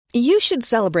You should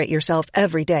celebrate yourself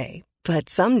every day, but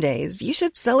some days you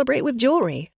should celebrate with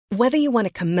jewelry. Whether you want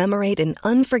to commemorate an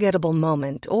unforgettable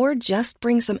moment or just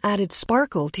bring some added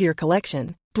sparkle to your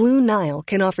collection, Blue Nile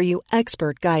can offer you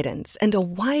expert guidance and a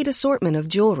wide assortment of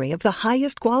jewelry of the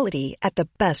highest quality at the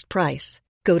best price.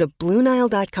 Go to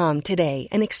BlueNile.com today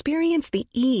and experience the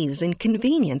ease and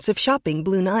convenience of shopping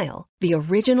Blue Nile, the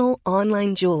original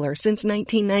online jeweler since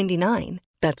 1999.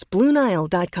 That's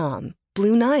BlueNile.com.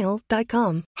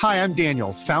 BlueNile.com. Hi, I'm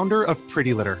Daniel, founder of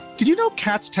Pretty Litter. Did you know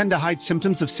cats tend to hide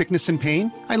symptoms of sickness and pain?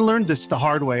 I learned this the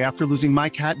hard way after losing my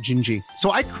cat, Gingy.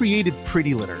 So I created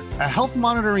Pretty Litter, a health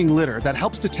monitoring litter that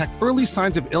helps detect early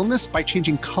signs of illness by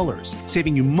changing colors,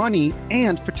 saving you money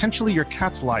and potentially your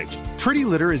cat's life. Pretty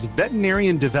Litter is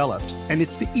veterinarian developed, and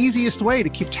it's the easiest way to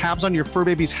keep tabs on your fur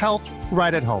baby's health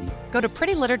right at home. Go to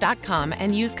prettylitter.com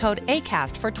and use code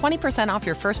ACAST for 20% off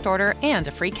your first order and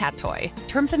a free cat toy.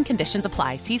 Terms and conditions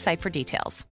apply. See site for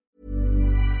details.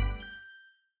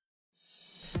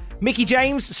 Mickie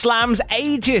James slams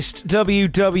ageist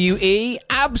WWE.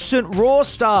 Absent Raw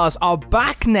stars are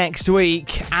back next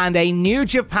week, and a New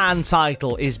Japan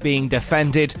title is being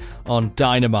defended on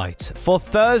Dynamite. For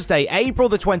Thursday, April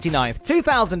the 29th,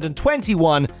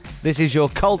 2021, this is your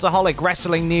Cultaholic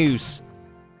Wrestling News.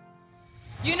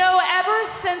 You know, ever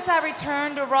since I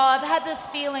returned to Raw, I've had this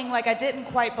feeling like I didn't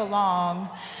quite belong,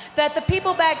 that the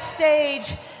people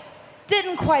backstage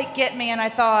didn't quite get me, and I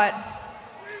thought,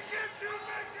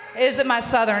 is it my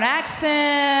southern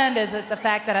accent? Is it the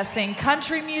fact that I sing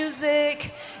country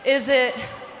music? Is it,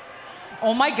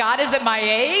 oh my God, is it my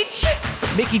age?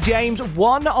 Mickie James,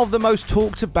 one of the most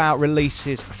talked about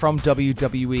releases from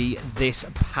WWE this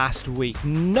past week.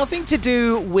 Nothing to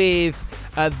do with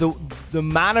the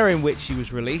manner in which she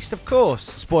was released. Of course,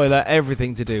 spoiler,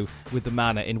 everything to do with the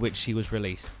manner in which she was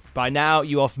released. By now,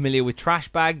 you are familiar with Trash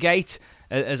Bag Gate,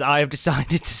 as I have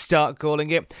decided to start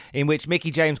calling it, in which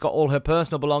Mickie James got all her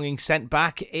personal belongings sent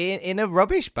back in a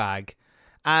rubbish bag.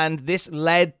 And this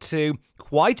led to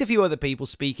quite a few other people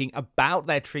speaking about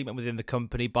their treatment within the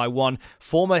company by one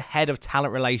former head of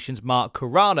talent relations, Mark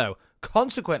Carrano.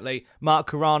 Consequently, Mark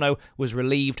Carrano was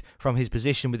relieved from his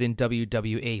position within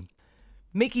WWE.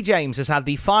 Mickie James has had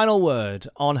the final word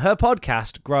on her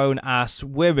podcast, Grown Ass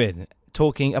Women,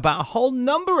 talking about a whole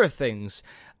number of things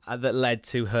that led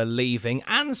to her leaving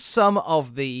and some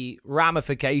of the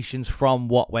ramifications from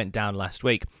what went down last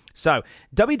week. So,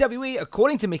 WWE,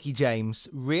 according to Mickie James,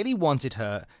 really wanted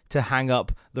her to hang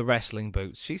up the wrestling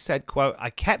boots. She said, quote, I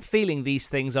kept feeling these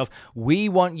things of, we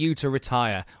want you to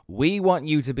retire. We want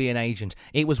you to be an agent.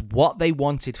 It was what they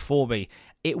wanted for me.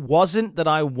 It wasn't that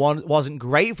I wasn't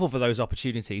grateful for those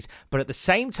opportunities, but at the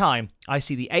same time, I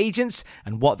see the agents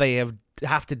and what they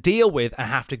have to deal with and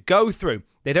have to go through.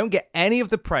 They don't get any of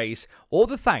the praise or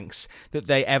the thanks that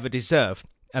they ever deserve,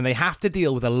 and they have to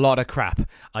deal with a lot of crap.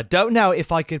 I don't know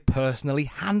if I could personally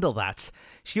handle that.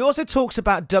 She also talks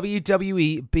about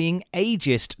WWE being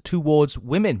ageist towards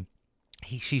women.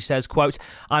 She says, quote,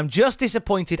 I'm just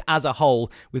disappointed as a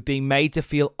whole with being made to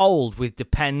feel old with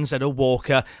Depends and a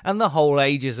Walker and the whole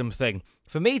ageism thing.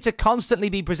 For me to constantly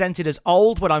be presented as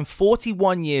old when I'm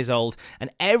 41 years old and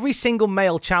every single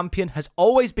male champion has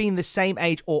always been the same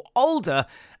age or older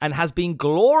and has been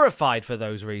glorified for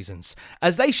those reasons.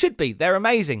 As they should be. They're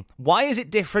amazing. Why is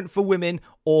it different for women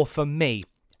or for me?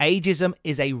 Ageism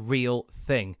is a real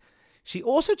thing. She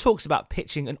also talks about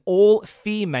pitching an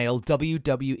all-female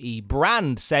WWE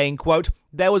brand, saying, quote,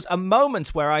 there was a moment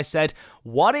where I said,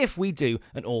 what if we do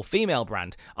an all-female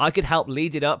brand? I could help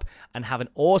lead it up and have an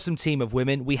awesome team of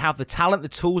women. We have the talent, the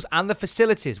tools, and the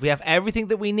facilities. We have everything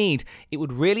that we need. It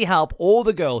would really help all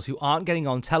the girls who aren't getting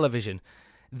on television.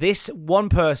 This one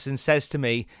person says to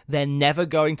me, they're never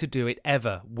going to do it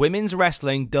ever. Women's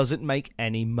wrestling doesn't make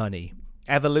any money.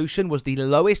 Evolution was the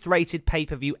lowest rated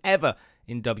pay-per-view ever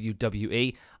in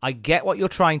WWE. I get what you're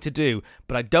trying to do,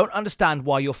 but I don't understand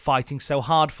why you're fighting so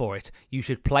hard for it. You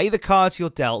should play the cards you're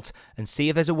dealt and see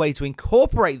if there's a way to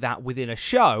incorporate that within a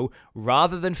show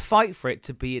rather than fight for it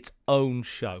to be its own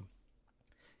show.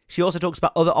 She also talks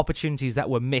about other opportunities that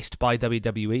were missed by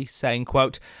WWE, saying,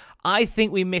 quote, I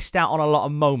think we missed out on a lot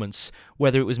of moments,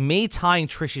 whether it was me tying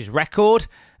Trish's record,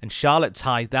 and Charlotte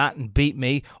tied that and beat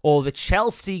me, or the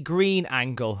Chelsea Green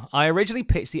angle. I originally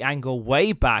pitched the angle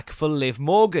way back for Liv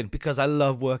Morgan, because I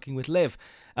love working with Liv.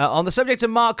 On the subject of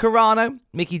Mark Carrano,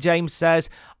 Mickie James says,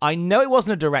 I know it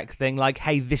wasn't a direct thing like,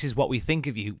 hey, this is what we think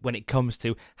of you when it comes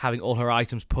to having all her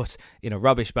items put in a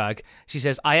rubbish bag. She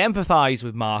says, I empathise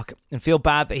with Mark and feel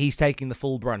bad that he's taking the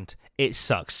full brunt. It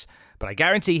sucks. But I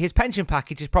guarantee his pension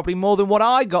package is probably more than what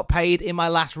I got paid in my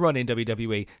last run in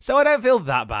WWE, so I don't feel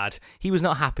that bad. He was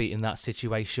not happy in that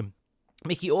situation.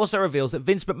 Mickie also reveals that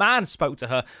Vince McMahon spoke to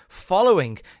her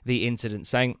following the incident,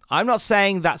 saying, "I'm not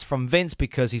saying that's from Vince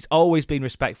because he's always been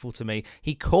respectful to me.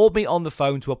 He called me on the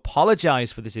phone to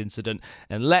apologize for this incident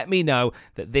and let me know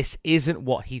that this isn't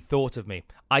what he thought of me.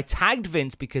 I tagged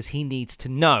Vince because he needs to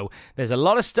know. There's a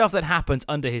lot of stuff that happens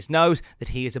under his nose that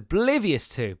he is oblivious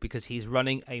to because he's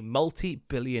running a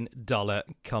multi-billion-dollar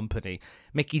company."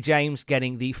 Mickie James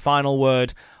getting the final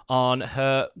word on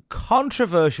her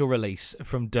controversial release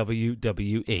from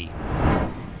WWE.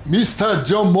 Mr.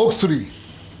 John Moxley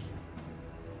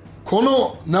こ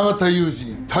の永田裕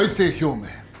二に体制表明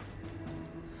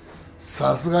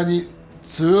さすがに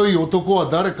強い男は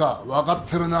誰か分かっ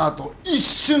てるなと一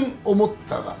瞬思っ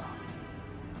たが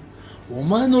お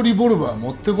前のリボルバー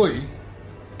持ってこい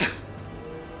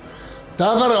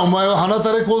だからお前は鼻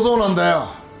垂れ小僧なんだよ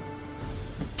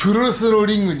プロレスの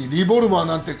リングにリボルバー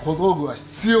なんて小道具は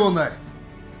必要ない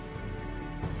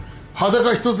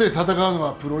裸一つで戦うの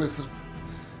はプロレス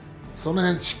その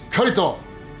辺しっかりと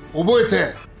覚え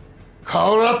て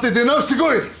顔洗って出直して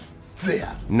こいぜ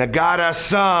や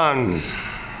Nagata-san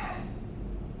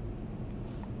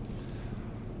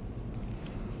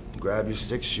Grab your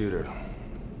six-shooter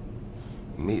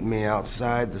Meet me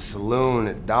outside the saloon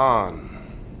at dawn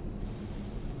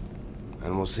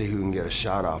and we'll see who can get a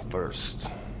shot off first.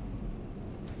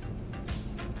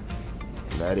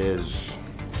 That is,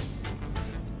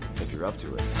 if you're up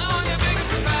to it.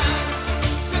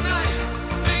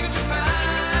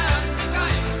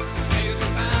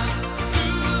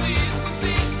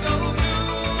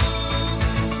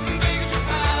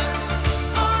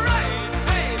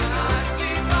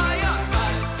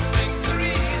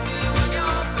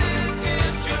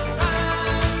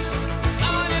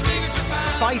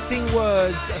 Fighting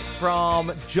words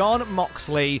from Jon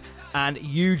Moxley and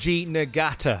Yuji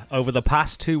Nagata over the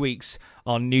past 2 weeks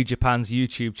on New Japan's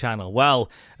YouTube channel. Well,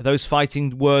 those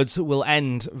fighting words will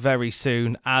end very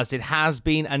soon, as it has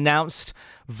been announced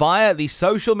via the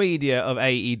social media of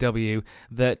AEW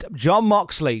that Jon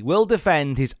Moxley will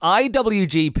defend his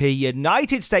IWGP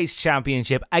United States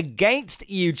Championship against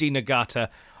Yuji Nagata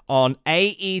on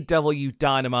AEW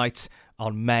Dynamite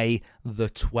on May the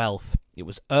 12th. It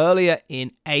was earlier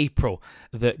in April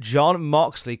that Jon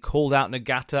Moxley called out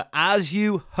Nagata, as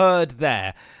you heard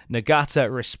there.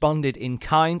 Nagata responded in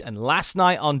kind, and last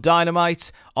night on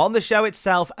Dynamite, on the show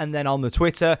itself and then on the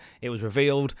Twitter, it was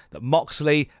revealed that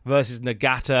Moxley versus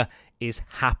Nagata is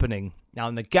happening.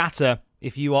 Now, Nagata,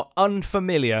 if you are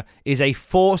unfamiliar, is a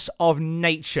force of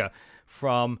nature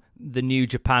from the New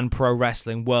Japan Pro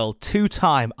Wrestling world.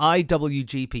 Two-time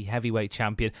IWGP Heavyweight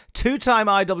Champion, two-time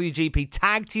IWGP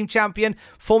Tag Team Champion,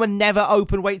 former Never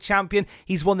Openweight Champion.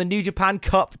 He's won the New Japan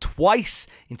Cup twice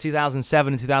in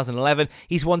 2007 and 2011.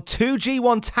 He's won 2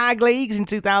 G1 Tag Leagues in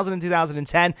 2000 and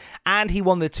 2010, and he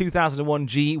won the 2001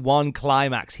 G1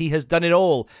 Climax. He has done it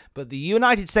all, but the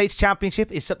United States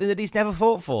Championship is something that he's never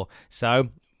fought for. So,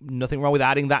 nothing wrong with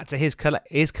adding that to his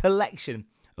collection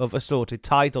of assorted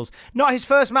titles. Not his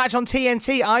first match on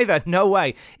TNT either, no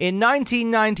way. In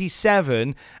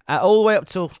 1997, all the way up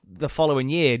till the following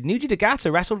year, Yuji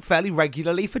Nagata wrestled fairly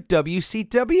regularly for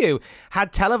WCW.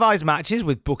 Had televised matches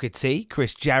with Booker T,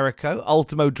 Chris Jericho,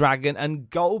 Ultimo Dragon and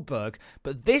Goldberg,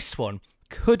 but this one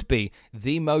could be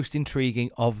the most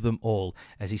intriguing of them all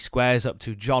as he squares up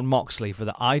to Jon Moxley for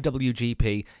the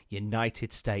IWGP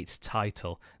United States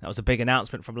title. That was a big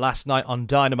announcement from last night on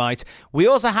Dynamite. We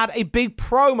also had a big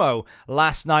promo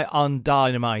last night on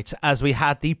Dynamite as we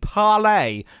had the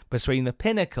parlay between the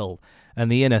Pinnacle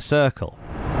and the Inner Circle.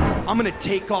 I'm going to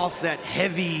take off that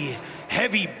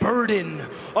heavy burden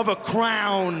of a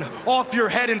crown off your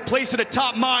head and place it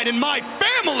atop mine, and my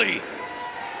family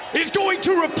is going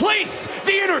to replace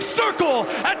the Inner Circle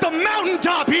at the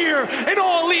mountaintop here in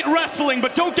All Elite Wrestling.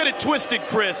 But don't get it twisted,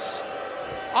 Chris.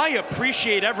 I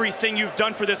appreciate everything you've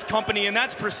done for this company, and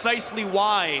that's precisely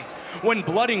why, when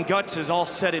Blood and Guts is all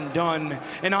said and done,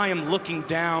 and I am looking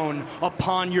down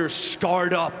upon your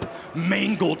scarred up,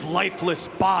 mangled, lifeless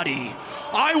body,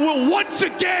 I will once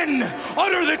again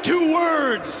utter the 2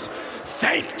 words,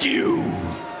 thank you.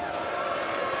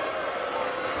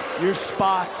 Your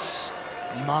spot's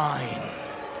mine.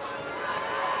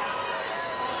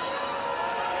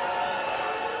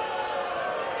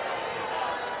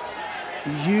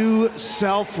 You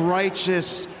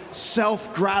self-righteous,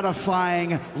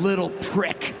 self-gratifying little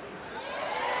prick.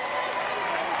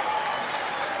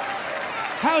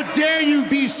 How dare you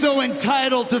be so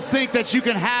entitled to think that you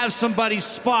can have somebody's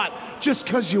spot just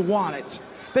because you want it?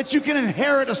 That you can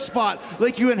inherit a spot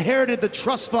like you inherited the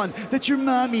trust fund that your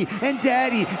mommy and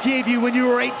daddy gave you when you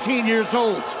were 18 years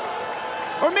old.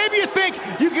 Or maybe you think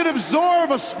you can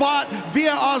absorb a spot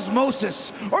via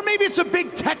osmosis. Or maybe it's a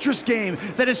big Tetris game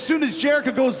that as soon as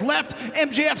Jericho goes left,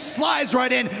 MJF slides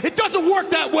right in. It doesn't work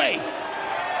that way.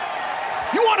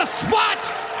 You want a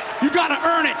spot? You gotta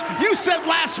earn it. You said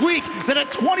last week that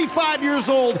at 25 years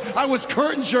old, I was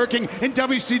curtain jerking in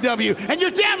WCW. And you're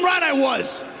damn right I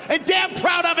was. And damn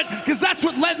proud of it, because that's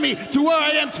what led me to where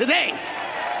I am today.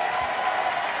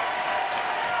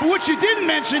 But what you didn't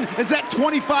mention is that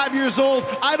 25 years old,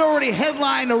 I'd already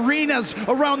headlined arenas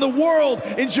around the world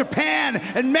in Japan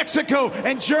and Mexico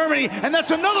and Germany. And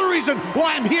that's another reason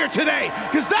why I'm here today,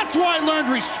 because that's where I learned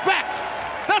respect.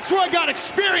 That's where I got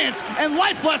experience and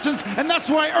life lessons, and that's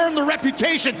where I earned the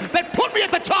reputation that put me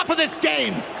at the top of this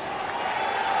game.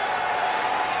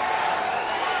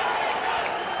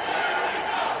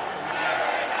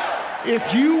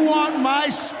 If you want my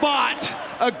spot,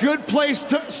 a good place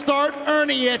to start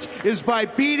earning it is by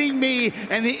beating me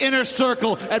in the Inner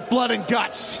Circle at Blood and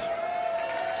Guts.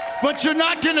 But you're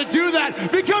not gonna do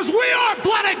that because we are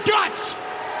Blood and Guts!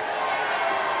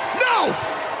 No!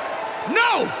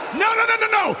 No!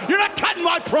 You're not cutting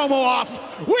my promo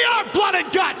off. We are Blood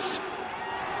and Guts.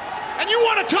 And you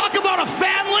want to talk about a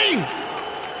family?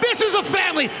 This is a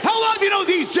family. How long have you known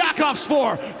these jackoffs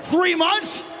for? 3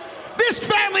 months? This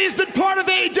family has been part of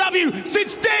AEW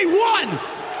since day one.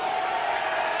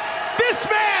 This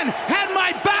man had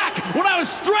my back when I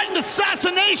was threatened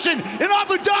assassination in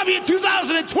Abu Dhabi in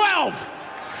 2012.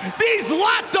 These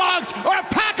lapdogs are a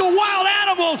pack of wild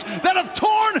animals that have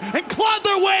torn and clawed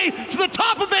their way to the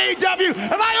top of AEW,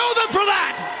 and I owe them for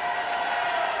that.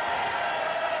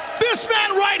 This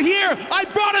man right here, I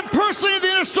brought him personally to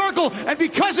the Inner Circle, and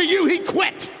because of you, he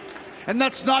quit. And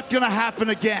that's not going to happen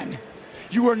again.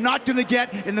 You are not going to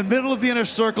get in the middle of the Inner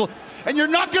Circle, and you're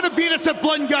not going to beat us at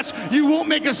Blood and Guts. You won't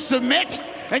make us submit,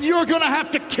 and you are going to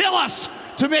have to kill us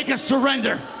to make us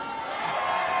surrender.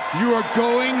 You are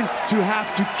going to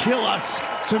have to kill us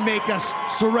to make us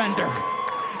surrender.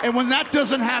 And when that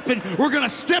doesn't happen, we're going to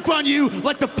step on you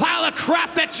like the pile of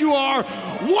crap that you are,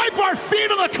 wipe our feet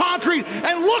on the concrete,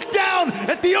 and look down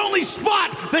at the only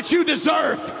spot that you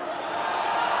deserve.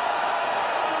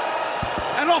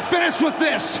 And I'll finish with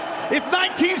this. If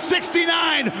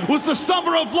 1969 was the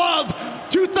summer of love,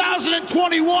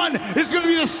 2021 is going to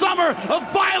be the summer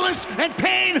of violence and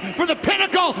pain for the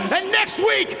Pinnacle. And next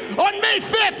week, on May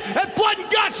 5th at Blood and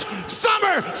Guts,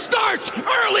 summer starts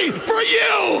early for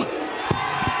you!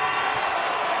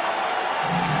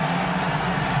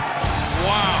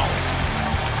 Wow.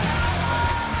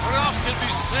 What else can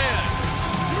be said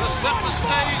to set the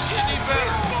stage any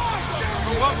better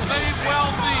for what may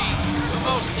well be the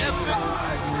most epic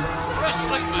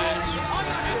wrestling match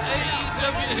in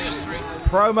AEW history?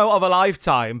 Promo of a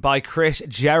lifetime by Chris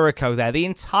Jericho there. The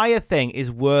entire thing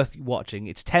is worth watching.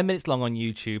 It's 10 minutes long on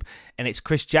YouTube, and it's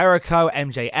Chris Jericho,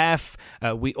 MJF.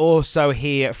 We also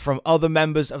hear from other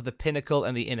members of the Pinnacle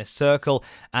and the Inner Circle,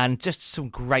 and just some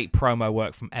great promo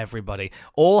work from everybody.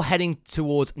 All heading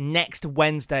towards next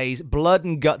Wednesday's Blood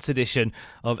and Guts edition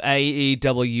of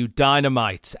AEW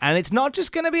Dynamite. And it's not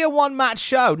just going to be a one-match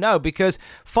show, no, because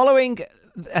following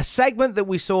a segment that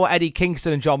we saw Eddie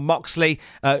Kingston and Jon Moxley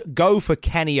go for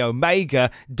Kenny Omega,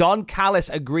 Don Callis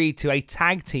agreed to a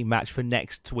tag team match for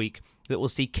next week that will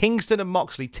see Kingston and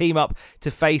Moxley team up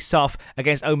to face off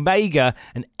against Omega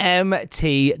and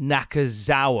MT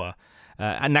Nakazawa.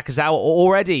 And Nakazawa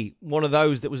already one of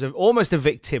those that was almost a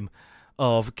victim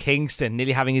of Kingston,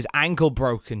 nearly having his ankle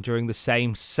broken during the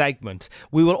same segment.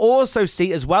 We will also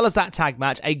see, as well as that tag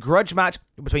match, a grudge match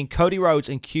between Cody Rhodes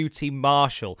and QT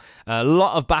Marshall. A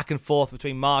lot of back and forth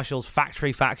between Marshall's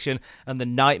Factory faction and the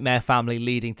Nightmare family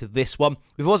leading to this one.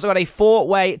 We've also got a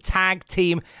 4-way tag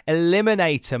team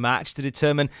eliminator match to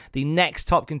determine the next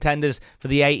top contenders for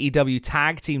the AEW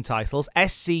tag team titles.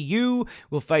 SCU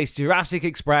will face Jurassic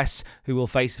Express, who will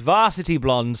face Varsity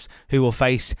Blondes, who will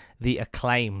face the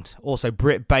Acclaimed. Also,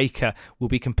 Britt Baker will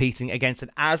be competing against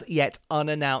an as yet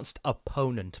unannounced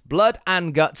opponent. Blood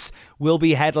and Guts will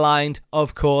be headlined,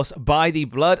 of course, by the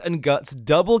Blood and Guts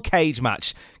double cage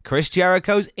match. Chris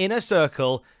Jericho's Inner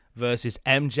Circle versus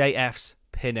MJF's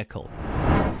Pinnacle.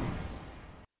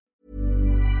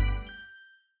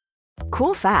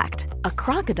 Cool fact, a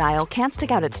crocodile can't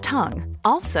stick out its tongue.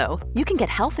 Also, you can get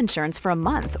health insurance for a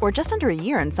month or just under a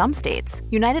year in some states.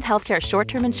 United Healthcare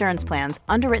short-term insurance plans,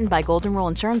 underwritten by Golden Rule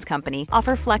Insurance Company,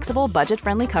 offer flexible,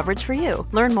 budget-friendly coverage for you.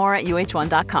 Learn more at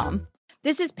uh1.com.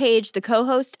 This is Paige, the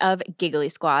co-host of Giggly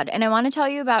Squad, and I want to tell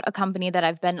you about a company that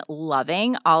I've been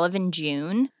loving, Olive &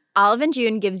 June. Olive &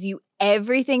 June gives you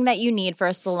everything that you need for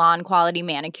a salon-quality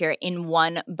manicure in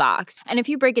one box. And if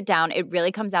you break it down, it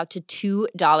really comes out to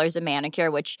 $2 a manicure,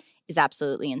 which is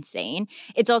absolutely insane.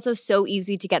 It's also so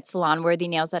easy to get salon-worthy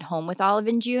nails at home with Olive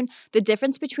 & June. The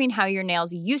difference between how your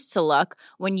nails used to look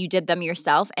when you did them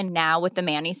yourself and now with the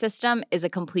Mani system is a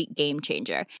complete game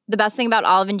changer. The best thing about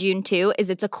Olive & June, too, is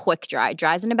it's a quick dry.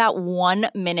 Dries in about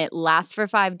 1 minute, lasts for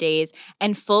 5 days,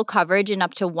 and full coverage in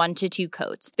up to 1 to 2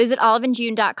 coats. Visit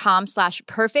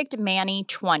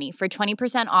oliveandjune.com/perfectmani20 for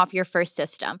 20% off your first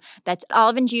system. That's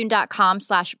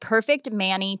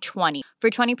oliveandjune.com/perfectmani20 for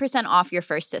 20% off your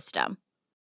first system.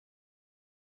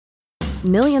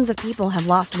 Millions of people have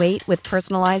lost weight with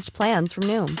personalized plans from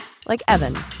Noom. Like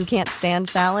Evan, who can't stand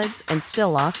salads and still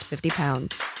lost 50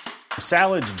 pounds.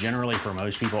 Salads generally for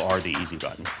most people are the easy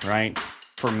button, right?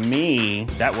 For me,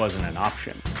 that wasn't an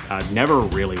option. I never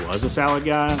really was a salad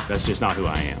guy. That's just not who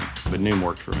I am. But Noom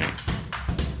worked for me.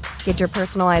 Get your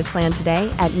personalized plan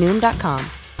today at Noom.com.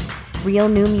 Real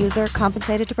Noom user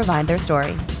compensated to provide their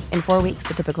story. In 4 weeks,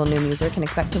 the typical Noom user can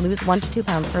expect to lose 1 to 2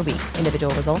 pounds per week.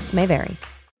 Individual results may vary.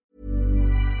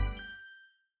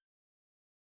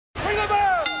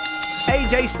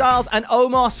 AJ Styles and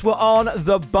Omos were on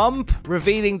the bump,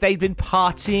 revealing they'd been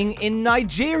partying in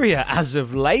Nigeria as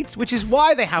of late, which is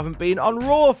why they haven't been on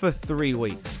Raw for 3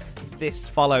 weeks. This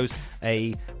follows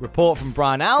a report from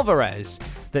Brian Alvarez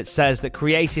that says that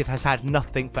creative has had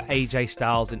nothing for AJ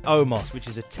Styles and Omos, which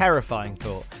is a terrifying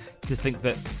thought, to think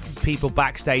that people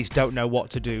backstage don't know what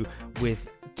to do with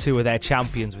two of their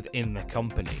champions within the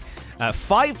company.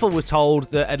 Fightful were told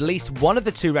that at least one of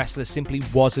the two wrestlers simply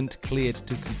wasn't cleared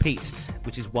to compete,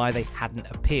 which is why they hadn't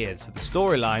appeared. So the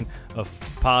storyline of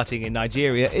partying in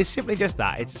Nigeria is simply just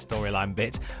that. It's a storyline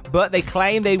bit. But they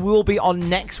claim they will be on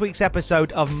next week's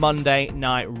episode of Monday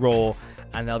Night Raw,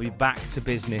 and they'll be back to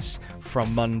business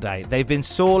from Monday. They've been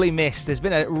sorely missed. There's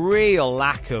been a real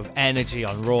lack of energy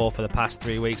on Raw for the past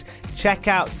 3 weeks. Check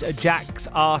out Jack's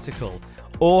article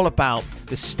all about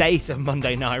the state of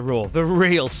Monday Night Raw, the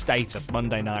real state of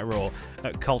Monday Night Raw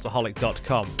at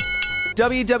cultaholic.com.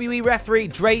 WWE referee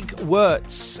Drake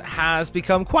Wuertz has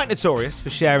become quite notorious for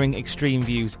sharing extreme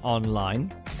views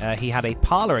online. He had a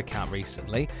Parler account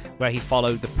recently where he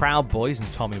followed the Proud Boys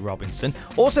and Tommy Robinson.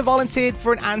 Also volunteered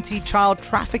for an anti-child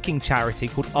trafficking charity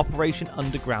called Operation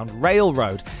Underground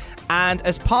Railroad. And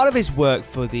as part of his work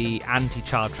for the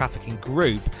anti-child trafficking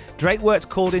group, Drake Wuertz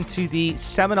called into the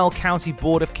Seminole County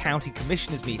Board of County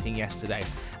Commissioners meeting yesterday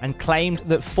and claimed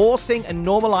that forcing and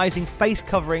normalizing face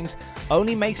coverings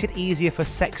only makes it easier for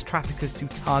sex traffickers to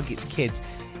target kids.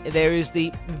 There is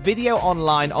the video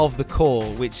online of the call,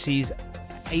 which sees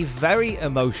a very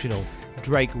emotional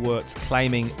Drake Wuertz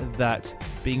claiming that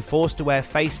being forced to wear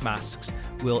face masks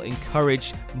will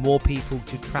encourage more people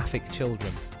to traffic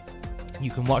children. You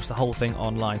can watch the whole thing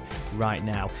online right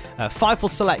now. Fightful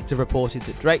Select have reported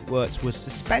that Drake Wuertz was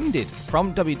suspended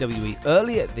from WWE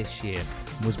earlier this year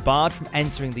and was barred from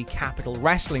entering the Capitol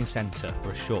Wrestling Center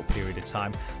for a short period of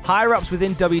time. Higher-ups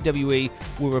within WWE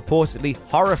were reportedly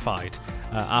horrified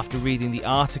after reading the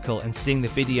article and seeing the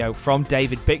video from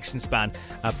David Bixenspan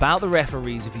about the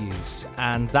referee's views,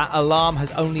 and that alarm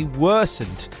has only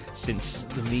worsened since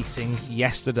the meeting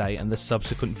yesterday and the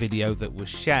subsequent video that was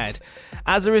shared.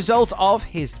 As a result of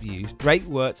his views, Drake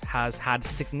Wuertz has had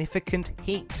significant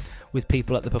heat with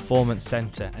people at the Performance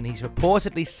Center, and he's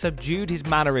reportedly subdued his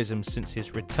mannerisms since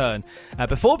his return.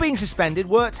 Before being suspended,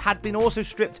 Wuertz had been also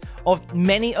stripped of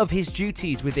many of his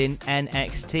duties within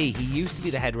NXT. He used to be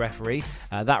the head referee.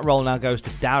 That role now goes to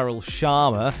Daryl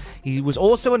Sharma. He was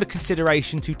also under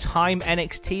consideration to time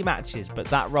NXT matches, but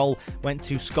that role went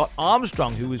to Scott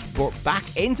Armstrong, who was brought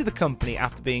back into the company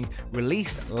after being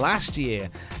released last year.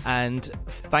 And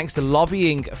thanks to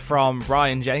lobbying from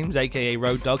Brian James, aka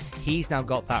Road Dogg, he's now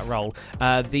got that role.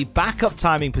 The backup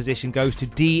timing position goes to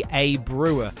D.A.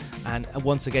 Brewer, and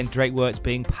once again Drake Wuertz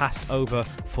being passed over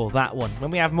for that one.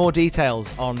 When we have more details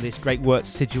on this Drake Wuertz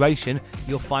situation,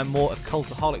 you'll find more at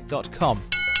cultaholic.com.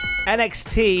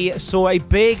 NXT saw a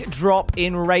big drop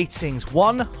in ratings.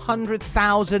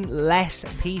 100,000 less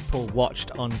people watched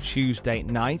on Tuesday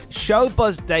night.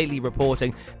 Showbuzz Daily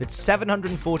reporting that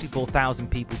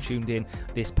 744,000 people tuned in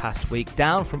this past week,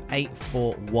 down from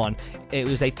 841. It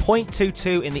was a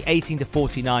 0.22 in the 18 to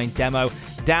 49 demo,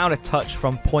 down a touch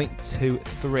from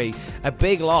 0.23. A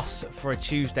big loss for a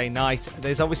Tuesday night.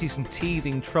 There's obviously some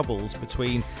teething troubles for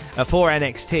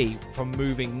NXT from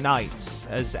moving nights,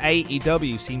 as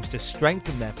AEW seems to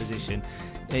strengthen their position.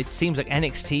 It seems like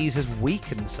NXT's has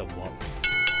weakened somewhat.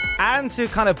 And to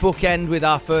kind of bookend with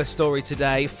our first story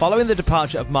today, following the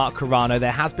departure of Mark Carrano,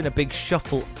 there has been a big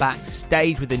shuffle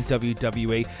backstage within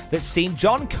WWE that's seen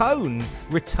John Cone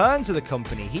return to the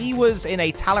company. He was in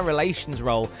a talent relations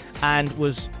role and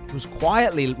was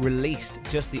quietly released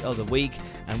just the other week.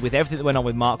 And with everything that went on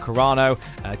with Mark Carrano,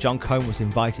 John Cone was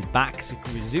invited back to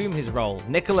resume his role.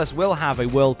 Nicholas will have a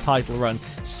world title run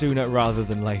sooner rather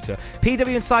than later.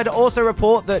 PW Insider also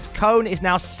report that Cone is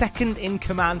now second in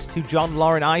command to John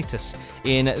Laurinaitis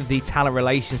in the talent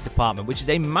relations department, which is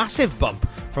a massive bump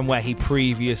from where he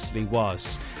previously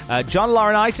was. John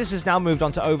Laurinaitis has now moved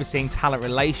on to overseeing talent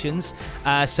relations,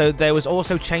 so there was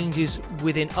also changes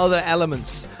within other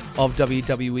elements of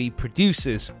WWE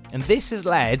producers, and this has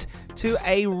led to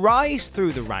a rise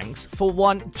through the ranks for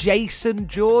one Jason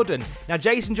Jordan. Now,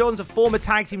 Jason Jordan's a former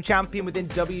tag team champion within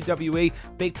WWE,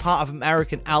 big part of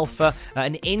American Alpha.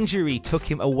 An injury took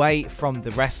him away from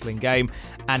the wrestling game,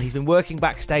 and he's been working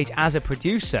backstage as a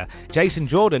producer. Jason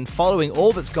Jordan, following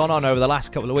all that's gone on over the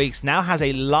last couple of weeks, now has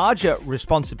a larger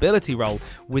responsibility role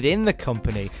within the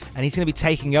company, and he's going to be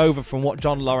taking over from what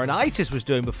John Laurinaitis was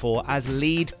doing before as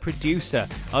lead producer,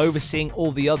 overseeing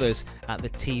all the others at the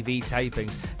TV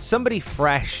tapings. Somebody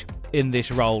fresh in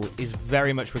this role is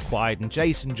very much required, and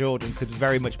Jason Jordan could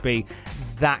very much be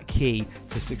that key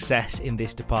to success in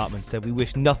this department. So we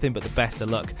wish nothing but the best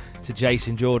of luck to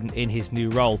Jason Jordan in his new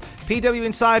role. PW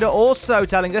Insider also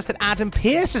telling us that Adam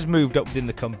Pearce has moved up within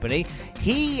the company.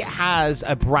 He has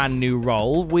a brand new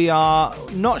role. We are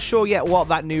not sure yet what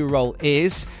that new role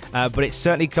is, but it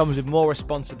certainly comes with more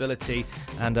responsibility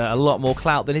and a lot more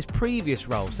clout than his previous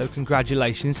role. So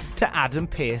congratulations to Adam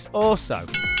Pearce also.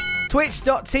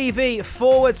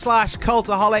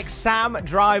 Twitch.tv/Cultaholic. Sam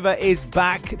Driver is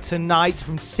back tonight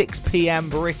from 6 p.m.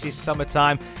 British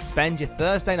summertime. Spend your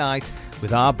Thursday night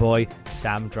with our boy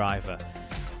Sam Driver.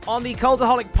 On the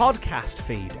Cultaholic podcast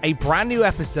feed, a brand new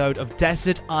episode of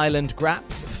Desert Island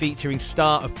Graps featuring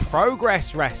star of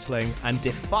Progress Wrestling and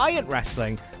Defiant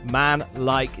Wrestling, Man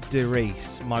Like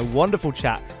DeReiss. My wonderful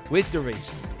chat with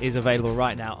DeReiss is available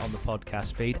right now on the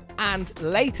podcast feed. And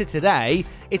later today,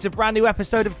 it's a brand new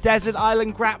episode of Desert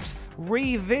Island Graps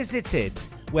Revisited,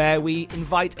 where we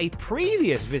invite a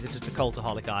previous visitor to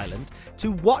Cultaholic Island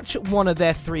to watch one of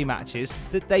their 3 matches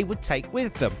that they would take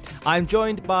with them. I'm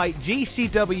joined by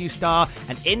GCW star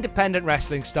and independent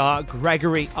wrestling star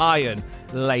Gregory Iron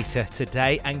later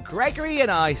today, and Gregory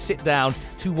and I sit down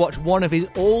to watch one of his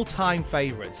all-time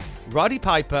favourites, Roddy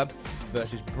Piper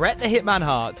versus Bret the Hitman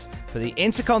Hart for the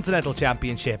Intercontinental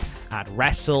Championship at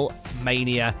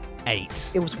WrestleMania 8.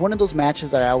 It was one of those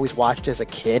matches that I always watched as a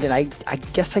kid, and I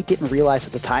guess I didn't realize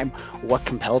at the time what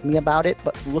compelled me about it,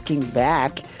 but looking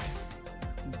back,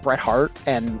 Bret Hart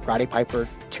and Roddy Piper,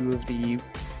 2 of the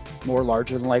more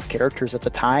larger-than-life characters at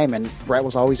the time, and Bret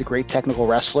was always a great technical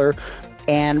wrestler.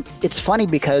 And it's funny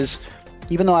because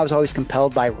even though I was always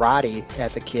compelled by Roddy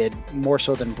as a kid, more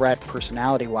so than Bret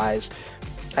personality-wise,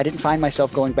 I didn't find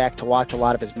myself going back to watch a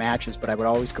lot of his matches, but I would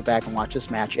always go back and watch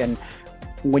this match. And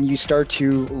when you start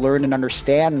to learn and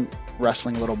understand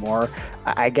wrestling a little more,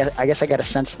 I guess I got a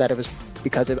sense that it was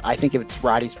because I think it's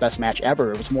Roddy's best match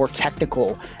ever. It was more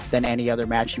technical than any other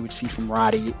match you would see from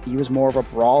Roddy. He was more of a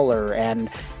brawler, and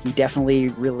he definitely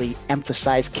really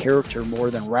emphasized character more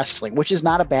than wrestling, which is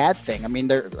not a bad thing. I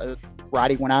mean,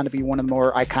 Roddy went on to be one of the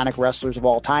more iconic wrestlers of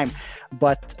all time,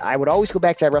 but I would always go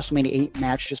back to that WrestleMania 8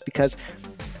 match just because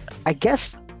I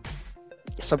guess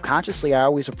subconsciously I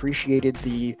always appreciated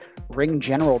the ring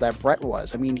general that Bret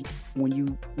was. I mean, when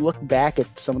you look back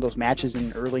at some of those matches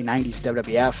in early 90s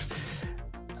WWF,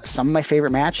 some of my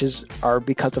favorite matches are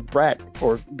because of Bret,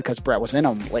 or because Bret was in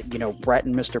them. Like, Bret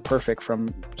and Mr. Perfect from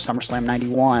SummerSlam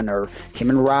 91, or him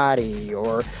and Roddy,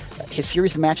 or his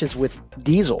series of matches with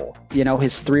Diesel,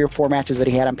 his 3 or 4 matches that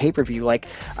he had on pay-per-view. Like,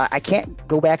 I can't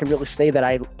go back and really say that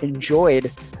I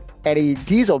enjoyed any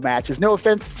Diesel matches. No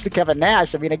offense to Kevin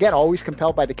Nash. I mean, again, always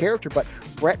compelled by the character, but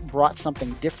Bret brought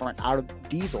something different out of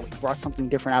Diesel. He brought something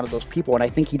different out of those people, and I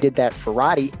think he did that for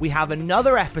Roddy. We have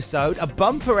another episode, a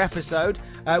bumper episode,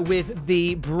 with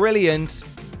the brilliant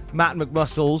Matt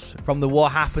McMuscles from the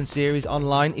What Happened series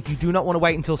online. If you do not want to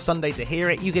wait until Sunday to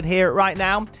hear it, you can hear it right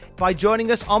now by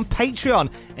joining us on Patreon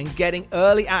and getting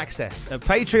early access at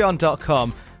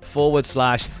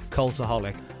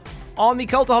patreon.com/Cultaholic. On the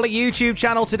Cultaholic YouTube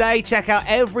channel today, check out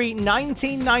every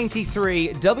 1993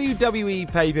 WWE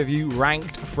pay-per-view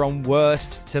ranked from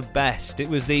worst to best. It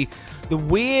was the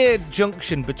weird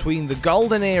junction between the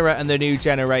golden era and the new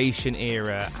generation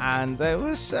era, and there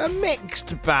was a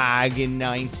mixed bag in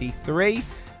 93.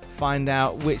 Find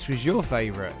out which was your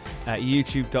favourite at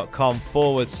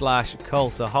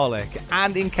youtube.com/Cultaholic.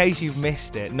 And in case you've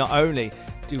missed it, not only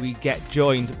do we get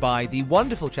joined by the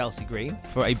wonderful Chelsea Green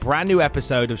for a brand new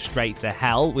episode of Straight to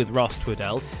Hell with Ross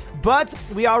Twiddell. But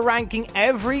we are ranking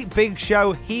every Big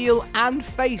Show heel and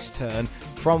face turn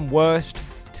from worst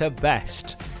to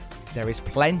best. There is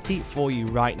plenty for you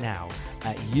right now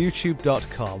at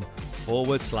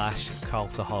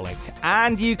youtube.com/Cultaholic.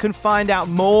 And you can find out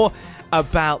more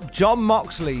about Jon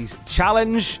Moxley's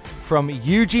challenge from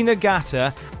Yuji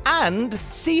Nagata and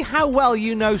see how well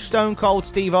you know Stone Cold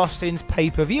Steve Austin's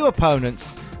pay-per-view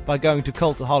opponents by going to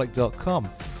Cultaholic.com.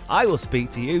 I will speak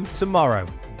to you tomorrow.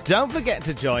 Don't forget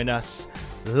to join us.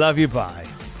 Love you, bye.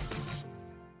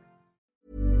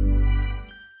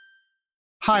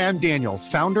 Hi, I'm Daniel,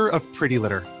 founder of Pretty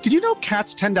Litter. Did you know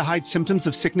cats tend to hide symptoms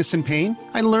of sickness and pain?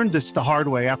 I learned this the hard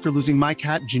way after losing my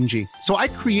cat, Gingy. So I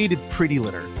created Pretty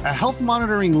Litter, a health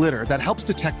monitoring litter that helps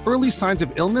detect early signs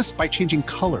of illness by changing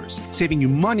colors, saving you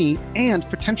money and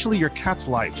potentially your cat's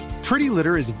life. Pretty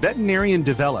Litter is veterinarian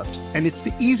developed, and it's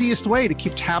the easiest way to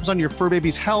keep tabs on your fur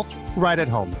baby's health right at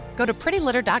home. Go to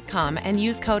prettylitter.com and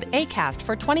use code ACAST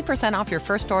for 20% off your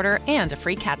first order and a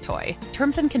free cat toy.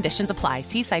 Terms and conditions apply.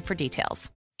 See site for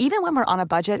details. Even when we're on a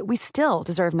budget, we still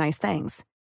deserve nice things.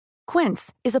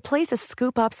 Quince is a place to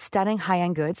scoop up stunning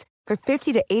high-end goods for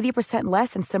 50 to 80%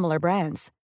 less than similar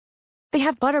brands. They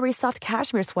have buttery soft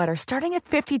cashmere sweaters starting at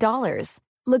 $50,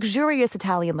 luxurious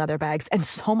Italian leather bags, and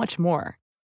so much more.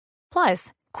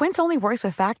 Plus, Quince only works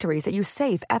with factories that use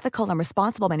safe, ethical, and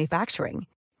responsible manufacturing.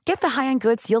 Get the high-end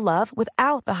goods you'll love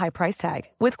without the high price tag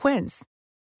with Quince.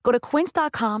 Go to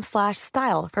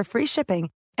quince.com/style for free shipping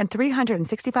and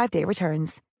 365-day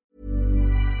returns.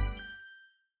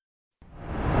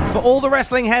 For all the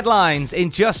wrestling headlines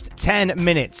in just 10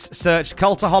 minutes, search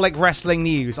Cultaholic Wrestling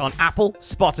News on Apple,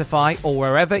 Spotify, or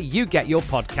wherever you get your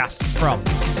podcasts from.